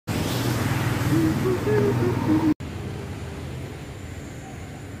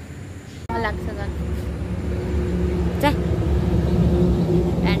लाग्छ झन् जा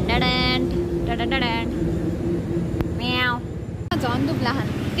म्याउ झन् दुब्ला खान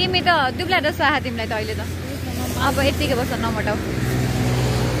तिमी त दुब्ला जस्तो आहा तिमीलाई त अहिले त अब यतिकै बस्छ नमटाउ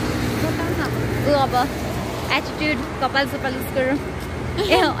ऊ अब एटिट्युड कपाल सपाल उसको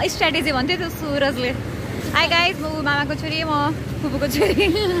स्ट्राटेजी भन्थ्यो त्यो सुरजले हाई गाइज म मामाको छोरी म फुपूको छोरी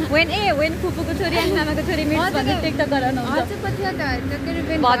वेन फुपूको छोरी अनि मामाको छोरी मिक्स भन्ने टिकटक गराउनु हुन्छ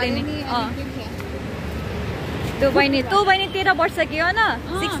त्यो बहिनी 13 वर्ष कि हो न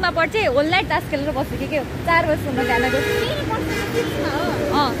 6 मा पढ्छ होल नाइट तास खेलेर बस्यो कि के हो 4 वर्षमा गानाको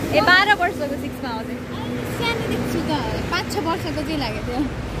 12 वर्षको 6 मा हो चाहिँ 5-6 वर्षको चाहिँ लागेको थियो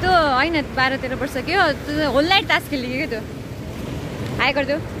त्यो होइन 12-13 वर्ष कि हो होल नाइट तास खेलेको के त्यो हाई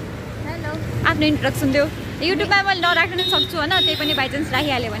गरिदेऊ हेलो आफ्नो इन्ट्रोडक्सन देऊ युट्युबमा मैले नराख्न पनि सक्छु होइन त्यही पनि बाइचान्स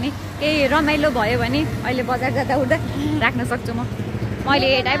राखिहाल्यो भने केही रमाइलो भयो भने अहिले बजार जाँदा उठ्दा राख्न सक्छु मैले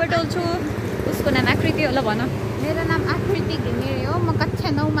डाइभर्टोल छु उसको नाम आकृति हो ल भन मेरो नाम आकृति घिमिरे हो म कक्षा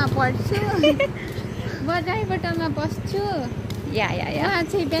 9 मा पढ्छु बजाइबटमा बस्छु या उहाँ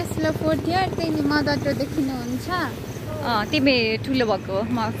चाहिँ ब्याचलर 4th इयर त्यही मदर देखिनुहुन्छ तिमी ठुलो भएको हो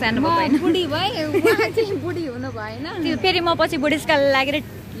म सानो भएको होइन बुढी भए उहाँ चाहिँ बुढी हुनु भएन त्यो फेरि म पछि बुढेसकाल लागेर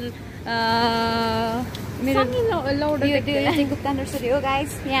मेरो गुप्ता नर्सरी हो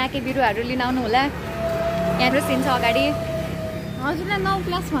गाइस यहाँकै बिरुवाहरू लिन आउनु होला यहाँको सिन छ अगाडि हजुरलाई 9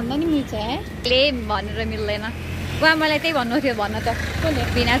 क्लास भन्दा नि मिल्छ है क्लेम भनेर मिल्दैन उहाँ मलाई त्यही भन्नु थियो भन्न त कसले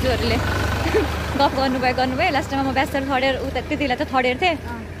भिनाजुहरूले गफ गर्नुभयो लास्टमा म ब्याचलर 3rd इयर उता त्यति बेला त 3rd इयर थिएँ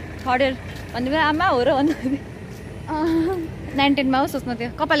 3rd इयर भन्नुभयो आमा हो र भन्नु 9-10 मा हो सोच्नु थियो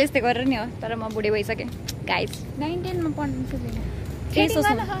कपाल यस्तै गरेर नि हो तर म बुढी भइसकेँ गाइस 9-10 मा पढ्नु के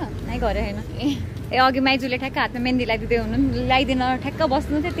सोच्नु नै गरे होइन ए अघि माइजूले ठ्याक्क हातमा मेहन्दी लगाइदिँदै हुनु लगाइदिन ठ्याक्क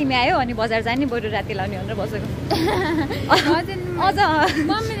बस्नु थियो तिमी आयो अनि बजार जाने बरु राति लाउने भनेर बसेको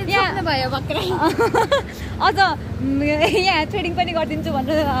अझ यहाँ ट्रेडिङ पनि गरिदिन्छु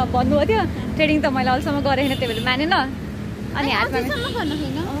भनेर भन्नुभएको थियो ट्रेडिङ त मैले अहिलेसम्म गरेँ होइन त्यही भएर मानेन अनि हातमा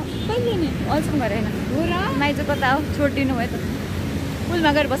अहिलेसम्म गरेँ होइन माइजू कता हो छोडिदिनु भयो त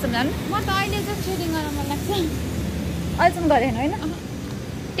पुलमा गएर बस्नु जानु म त अहिले चाहिँ ट्रेडिङ गर्न मन लाग्छ अहिलेसम्म गरेँ होइन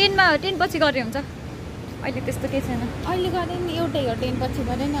 10 पछि गरे हुन्छ अहिले त्यस्तो केही छैन अहिले गरे नि एउटै हो 10 पछि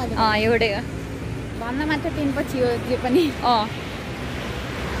गरे नि अहिले एउटै हो भन्न मात्र 10 पछि हो जे पनि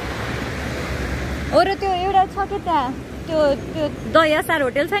अरू त्यो एउटा छ के त्यहाँ त्यो दही असार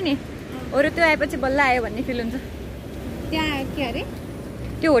होटेल छ नि अरू त्यो आएपछि बल्ल आयो भन्ने फिल हुन्छ त्यहाँ के अरे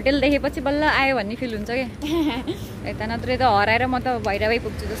त्यो होटेल देखेपछि बल्ल आयो भन्ने फिल हुन्छ क्या यता नत्रै त हराएर म त भैरवै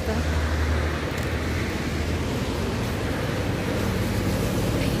पुग्छु जस्तो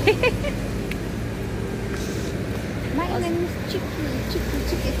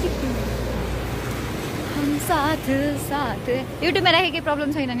युट्युबमा राखेँ केही प्रब्लम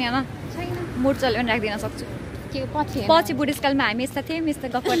छैन नि होइन मुड चल्यो भने राखिदिन सक्छु पछि बुढेसकालमा हामी यस्ता थियौँ यस्तो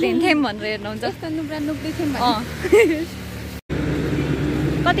गफ गर्दै हिँड्थ्यौँ भनेर हेर्नुहुन्छ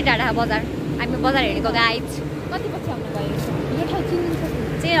कति टाढा बजार हामी बजार हिँडेको गाइज कति पछि आउनु भयो यो ठाउँ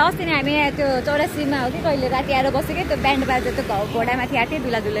चाहिँ अस्ति नै हामी त्यो 84 मा हो कि कहिले राति आएर बसेकै त्यो ब्यान्ड बाजा त्यो घोडामाथि आएको थियो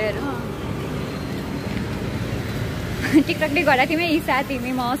दुलाहरू टिकटक नै गरेको थियौँ ईसा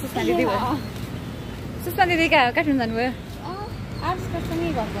तिमी म सुषमा दिदी भयो सुषमा दिदी काठमाडौँ जानुभयो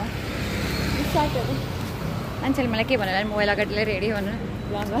मान्छेले मलाई के भनेर मोबाइल अगाडि लिएर हेऱ्यो भनेर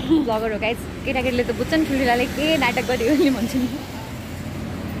ब्लगर हो गाइज केटाकेटीले त बुझ्छ नि ठुलीलाई के नाटक गरियो नि भन्छु नि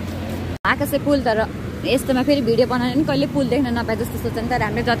आकाशे पुल तर यस्तोमा फेरि भिडियो बनायो भने कहिले पुल देख्न नपाए जस्तो सोच्छ नि तर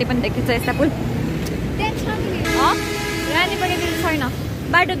हामीले जति पनि देखेको छ यस्ता पुल रानीपट्टितिर छैन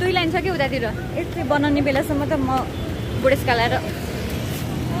बाटो 2 लाइन छ कि उतातिर यस्तै बनाउने बेलासम्म त म बुढेसकाल आएर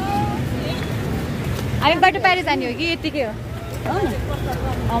हामी बाटो पाएर जाने हो कि यतिकै हो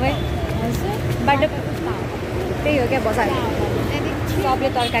बाटो त्यही हो क्या बजार सबले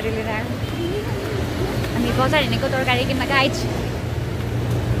तरकारी लिएर आयो हामी बजार हिँडेको तरकारी किन्न गाइज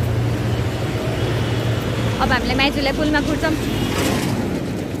अब हामीले माइजूलाई पुलमा कुर्छौँ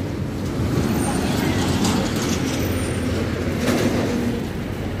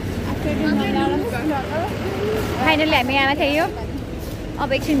फाइनली हामी आमा थियो अब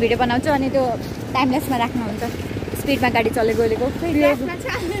एकछिन भिडियो बनाउँछु अनि त्यो टाइमलेसमा राख्नुहुन्छ स्पिडमा गाडी चले गएको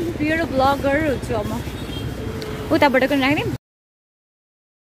प्योर ब्लगर हुन्छु अब म उताबाट पनि राख्ने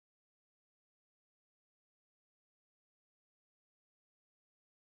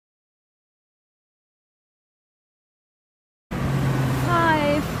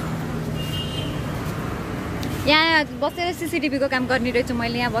यहाँ बसेर सीसीटीभीको काम गर्ने रहेछु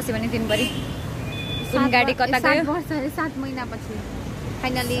मैले यहाँ बसेँ भने दिनभरि गाडी कता गयो 7 महिनापछि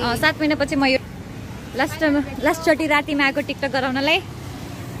फाइनली 7 महिनापछि म यो लास्टचोटि रातिमा आएको टिकटक गराउनलाई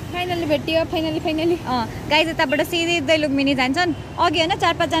फाइनली भेटियो फाइनली गाइज यताबाट सिधै लुम्बिनी जान्छन् अघि होइन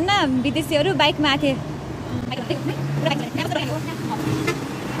 4-5 जना विदेशीहरू बाइकमा आथे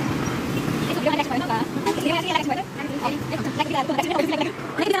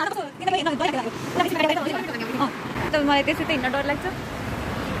मलाई त्यसै त हिँड्न डर लाग्छ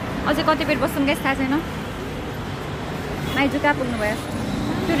अझै कति बेर बस्छौँ गाइस थाहा छैन माइजू कहाँ पुग्नु भयो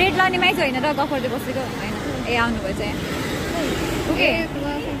त्यो रेड लाउने माइजू होइन र गफर्दै बसेको होइन ए आउनुभयो चाहिँ ओके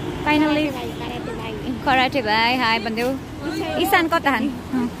फाइनली कराटे भाइ हाई भनिदेऊ इसान कता हान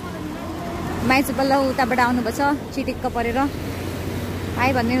माइजू बल्ल उताबाट आउनुभएको छ चिटिक्क परेर हाई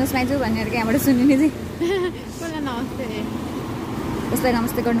भनिदिनुहोस् माइजू भनेर यहाँबाट सुनिने चाहिँ उसलाई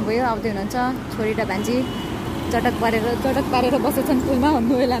नमस्ते गर्नुभयो आउँदै हुनुहुन्छ छोरी र भान्जी चटक पारेर बसेछन् पुलमा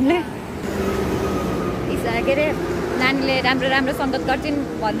भन्नु बेलाले के अरे नानीले राम्रो सङ्गत गर्छिन्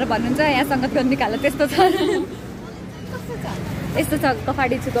भनेर भन्नुहुन्छ यहाँ सङ्गत गर्नु निकाल्दा त्यस्तो छ यस्तो छ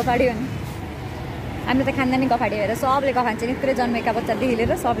गफाडी छु गफाडी भने हामीले त खान्दानी गफाडी भएर सबले गफान्छ नि पुरै जन्मेका बच्चादेखि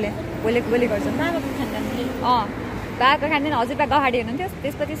लिएर सबले बोली गर्छन् बाको खाँदैन हजुरबा गफाडी हुनुहुन्थ्यो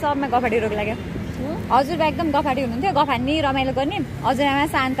त्यसपछि सबमा गफाडी रोग लाग्यो हजुरबा एकदम गफाडी हुनुहुन्थ्यो गफानी रमाइलो गर्ने हजुरआमा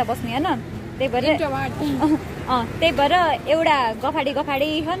शान्त बस्ने होइन त्यही भएर एउटा गफाडी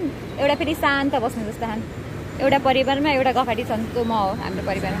छन् एउटा फेरि शान्त बस्ने जस्तो छन् एउटा परिवारमा एउटा गफाडी छन् त्यो म हो हाम्रो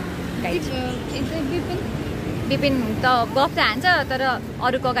परिवारमा विपिन त गफ त हान्छ तर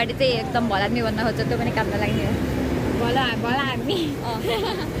अरूको अगाडि चाहिँ एकदम भलाद्मी भन्न खोज्छ त्यो पनि काम नलाग्ने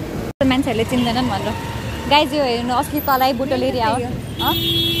हो मान्छेहरूले चिन्दैनन् भनेर गाइज यो हेर्नु असली तलाई बुटोल एरिया हो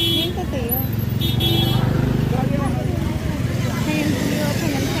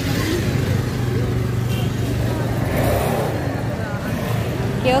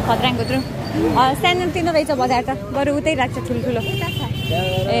के हो खतराङ गुत्रु सानो तिनो रहेछ बजार त बरु उतै लाग्छ ठुल्ठुलो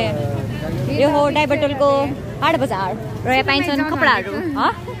ए यो हो डाइबटोलको हाट बजार र यहाँ पाइन्छन् कपडाहरू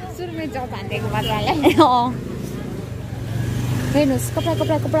हेर्नुहोस्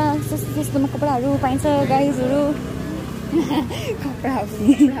कपडा सस्तोमा कपडाहरू पाइन्छ गाइजहरू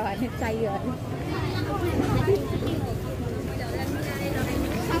चाहियो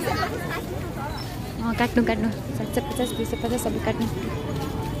काट्नु 50-20 सबै काट्नु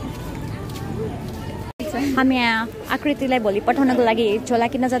हामी यहाँ आकृतिलाई भोलि पठाउनको लागि झोला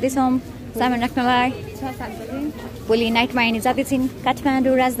किन्न जाँदैछौँ सामान राख्नलाई 6-7 बजे भोलि नाइटमा हिँड्ने जाँदैछौँ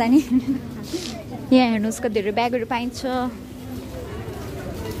काठमाडौँ राजधानी यहाँ हेर्नुहोस् कतिहरू ब्यागहरू पाइन्छ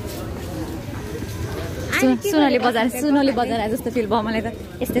सुनौली बजार आए जस्तो फिल भयो मलाई त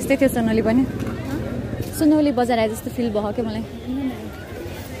यस्तै थियो सुनौली पनि सुनौली बजार आए जस्तो फिल भयो क्या मलाई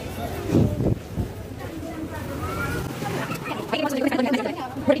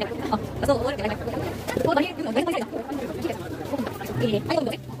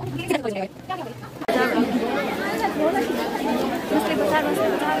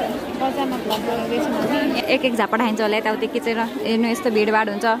एक झापा खाइन्छ होला यताउति खिचेर हेर्नु यस्तो भिडभाड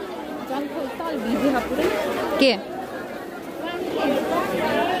हुन्छ के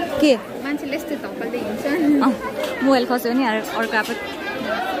मान्छेले यस्तो धपाल्दै हिँड्छ मोबाइल खस्यो नि अर्को अब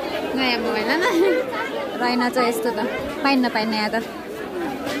नयाँ मोबाइल रहेन चाहिँ यस्तो त पाइन्न यहाँ त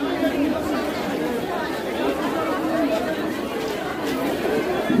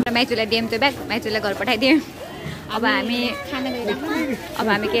माइजूलाई दिएँ त्यो ब्याग माइजूलाई घर पठाइदिएँ अब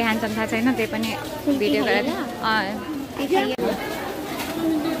हामी के खान्छौँ थाहा छैन त्यही पनि भिडियो गरेर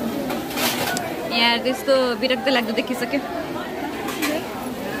यहाँ त्यस्तो विरक्त लाग्दो देखिसक्यो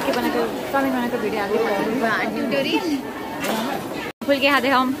के बनाएको चाउमिन बनाएको भिडियो हाल्दै फुल्के खाँदै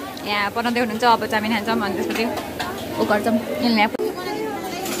खाऊँ यहाँ बनाउँदै हुनुहुन्छ अब चाउमिन खान्छौँ अनि त्यसपछि ऊ गर्छौँ यहाँ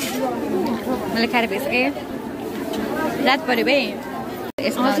मैले खाएर भइसकेँ रात पऱ्यो भाइ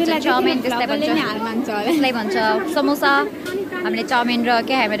यसमा चाउमिन त्यसलाई भन्छ समोसा हामीले चाउमिन र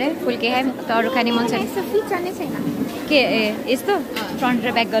के खायौँ अरे फुल्के खायौँ त अरू खाने मन छैन के ए यस्तो फ्रन्ट र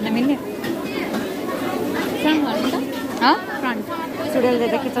ब्याक गर्न मिल्ने फ्रन्ट सुडेल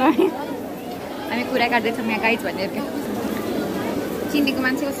खिच्छ हामी कुरा काट्दैछौँ यहाँ गाइज भनेर के चिनेको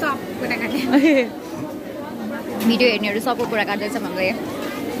मान्छेको सब कुरा काट्ने भिडियो हेर्नेहरू सबको कुरा काट्दैछ हाम्रो यहाँ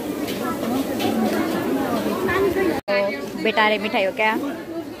बेटारे मिठाई हो क्या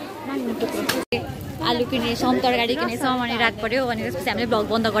आलु किनेछौँ तरकारी किनेछौँ अनि रात पऱ्यो अनि त्यसपछि हामीले भ्लग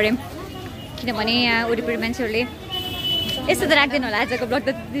बन्द गऱ्यौँ किनभने यहाँ वरिपरि मान्छेहरूले यस्तो त राख्दैन होला आजको भ्लग त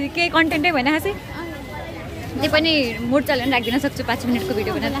केही कन्टेन्टै भएन खासै त्यही पनि मुड चल्यो भने राखिदिन सक्छु 5 मिनटको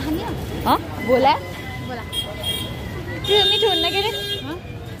भिडियो बनाएर बोला त्यो मिठो हुन्न के अरे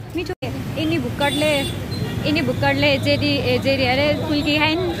मिठो यिनी भुक्कडले जेरी अरे फुल्की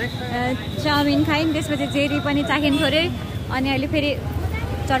खाइन् चाउमिन खाइन् त्यसपछि जेरी पनि चाखिन् थोरै अनि अहिले फेरि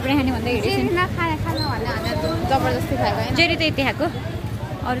चटपटे खाने भन्दै हिँडेछौँ जबरजस्ती खाएको होइन जेरी त यति खाएको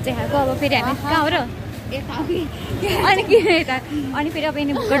अरू चाहिँ खाएको अब फेरि हामी कहाँ हो र अनि के यता अनि फेरि अब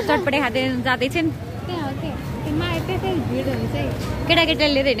यिनी भुक्कड चटपटे खाँदै जाँदैछन् केटाकेटा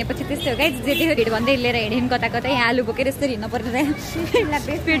लिएर हिँडेपछि त्यस्तै हो गाइस जे देख्यो भिड भन्दै लिएर हिँड्यौँ कता कतै यहाँ आलु बोकेर यस्तरी हिँड्नु पर्दैन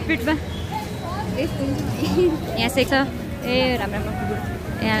पिटमा यहाँ सेक छ ए राम्रो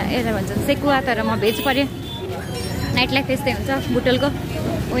यहाँ यता भन्छ सेकुवा तर म भेज पऱ्यो नाइट लाइफ यस्तै हुन्छ बुटलको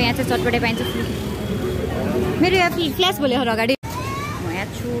ओ यहाँ चाहिँ चटपटे पाइन्छ मेरो यहाँ फ्ल्यास बोल्यो अगाडि म यहाँ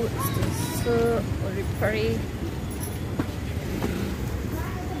छु वरिपरि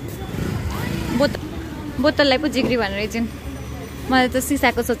बोतललाई पो जिग्री भनेर एकछिन मैले त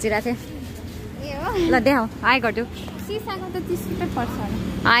सिसाको सोचिरहेको थिएँ ल देखाऊ हाई गरिदियो सिसाको त 30 रुपियाँ पर्छ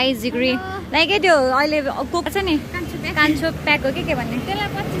हाई जिग्री लाइक त्यो अहिले कोक छ नि कान्छो प्याक हो कि के भन्ने त्यसलाई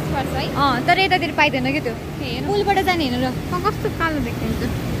 25 पर्छ है तर यतातिर पाइँदैन कि त्यो पुलबाट जाने हेर्नु र कस्तो कालो देखिन्छ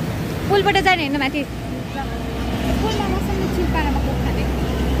पुलबाट जाने हेर्नु माथि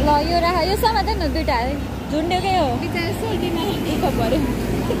ल यो राख यो समाधान न दुइटा झुन्डेकै हो बिचारा सोल्टीमा दुःख पर्यो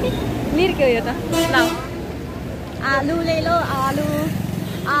लिर्क्यो यो त ल आलु ले लो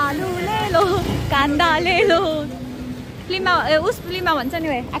आलु ले लो कान्दा ले लो फिल्ममा उस फिल्ममा भन्छ नि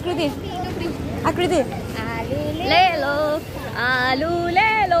आकृति ले लो आलु ले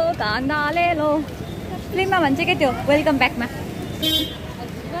लो कान्दा ले लो फिल्ममा भन्छ क्या त्यो वेलकम ब्याकमा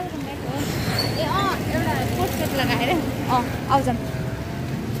लगाएर आउँछन्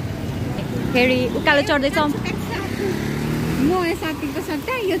फेरि उकालो चढ्दैछौँ म साथीको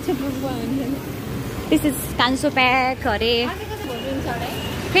सट्टा यो दिस इज कान्सो प्याक अरे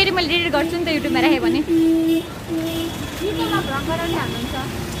फेरि मैले एडिट गर्छु नि त युट्युबमा राखेँ भने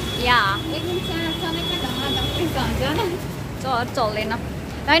या चल्दैन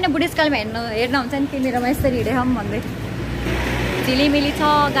होइन बुढेसकालमा हेर्न हुन्छ नि तिमीहरूमा यसरी हिँडेछौँ भन्दै झिलिमिली छ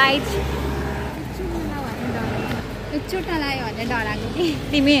गाइड चुटा लाग्यो भने डराएको कि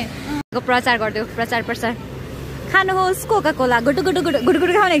तिमी प्रचार गरिदेऊ प्रचार प्रसार खानुहोस् कोका कोला गुटु गुटु गुटु गुटु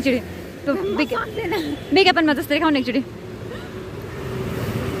गुटु खाउन एकचोटि विज्ञापनमा जस्तै खाउन एकचोटि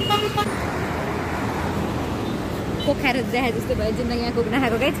कोक खाएर देखाए जस्तो भयो जिन्दगीमा कोक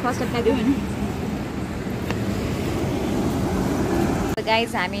नखाएको गाइज फर्स्ट टाइम खाइदियो भने गाइज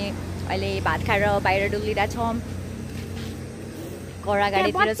हामी अहिले भात खाएर बाहिर डुलिरहेछौँ घोडा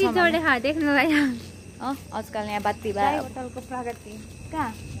गाडीतिर देख्नुलाई आजकल यहाँ बत्ती होटलको प्रगति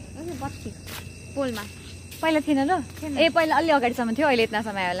कहाँ बत्ती पोलमा पहिला थिएन र ए पहिला अलि अगाडिसम्म थियो अहिले यति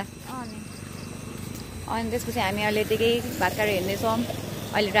समय होला अनि त्यसपछि हामी अहिले यतिकै भात खाएर हिँड्दैछौँ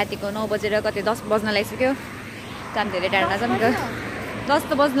अहिले रातिको 9 बजेर कति 10 बज्न लागिसक्यो काम धेरै टाढा नजाउँ 10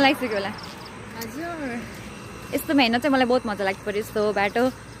 त बज्न लागिसक्यो होला हजुर यस्तोमा हिँड्न चाहिँ मलाई बहुत मजा लाग्छ पऱ्यो यस्तो बाटो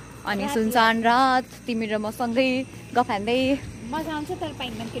अनि सुनसान रात तिमी र म सँगै गफ हान्दै मजा आउँछ तर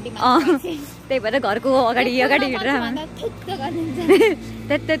पाइँदैन केटीमा त्यही भएर घरको अगाडि हिँडेर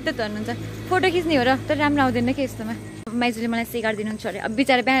त्यही भन्नुहुन्छ फोटो खिच्ने हो र तर राम्रो आउँदैन कि यस्तोमा माइजूले मलाई सिगार दिनुहुन्छ अरे अब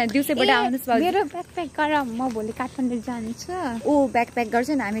बिचारा बिहान दिउँसैबाट आउनुहोस् मेरो ब्याकप्याक गर म भोलि काठमाडौँ जान्छु ऊ ब्याकप्याक गर्छ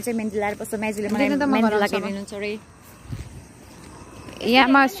नि हामी चाहिँ मेहन्दी लगाएर बस्छ माइजूले मलाई मेहन्दी लगाइदिनुहुन्छ अरे यहाँ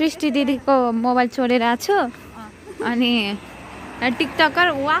म सृष्टि दिदीको मोबाइल छोडेर छु अनि टिकटकर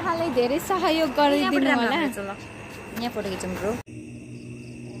उहाँले धेरै सहयोग गरिदिनु होला यहाँ फोटो खिचौँ ब्रो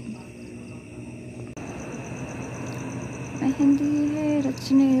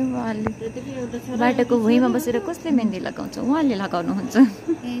बाटोको भुइँमा बसेर कसले मेहन्दी लगाउँछ उहाँले लगाउनुहुन्छ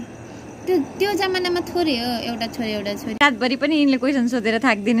त्यो जमानामा थोरै हो एउटा छोरी रातभरि पनि यिनले क्वेसन सोधेर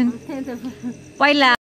थाक्दिनन् पहिला